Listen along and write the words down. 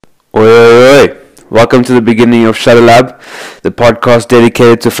Welcome to the beginning of Shutter Lab, the podcast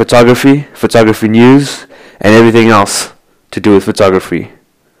dedicated to photography news, and everything else to do with photography.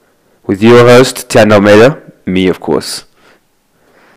 With your host, Tian Almeida, me of course.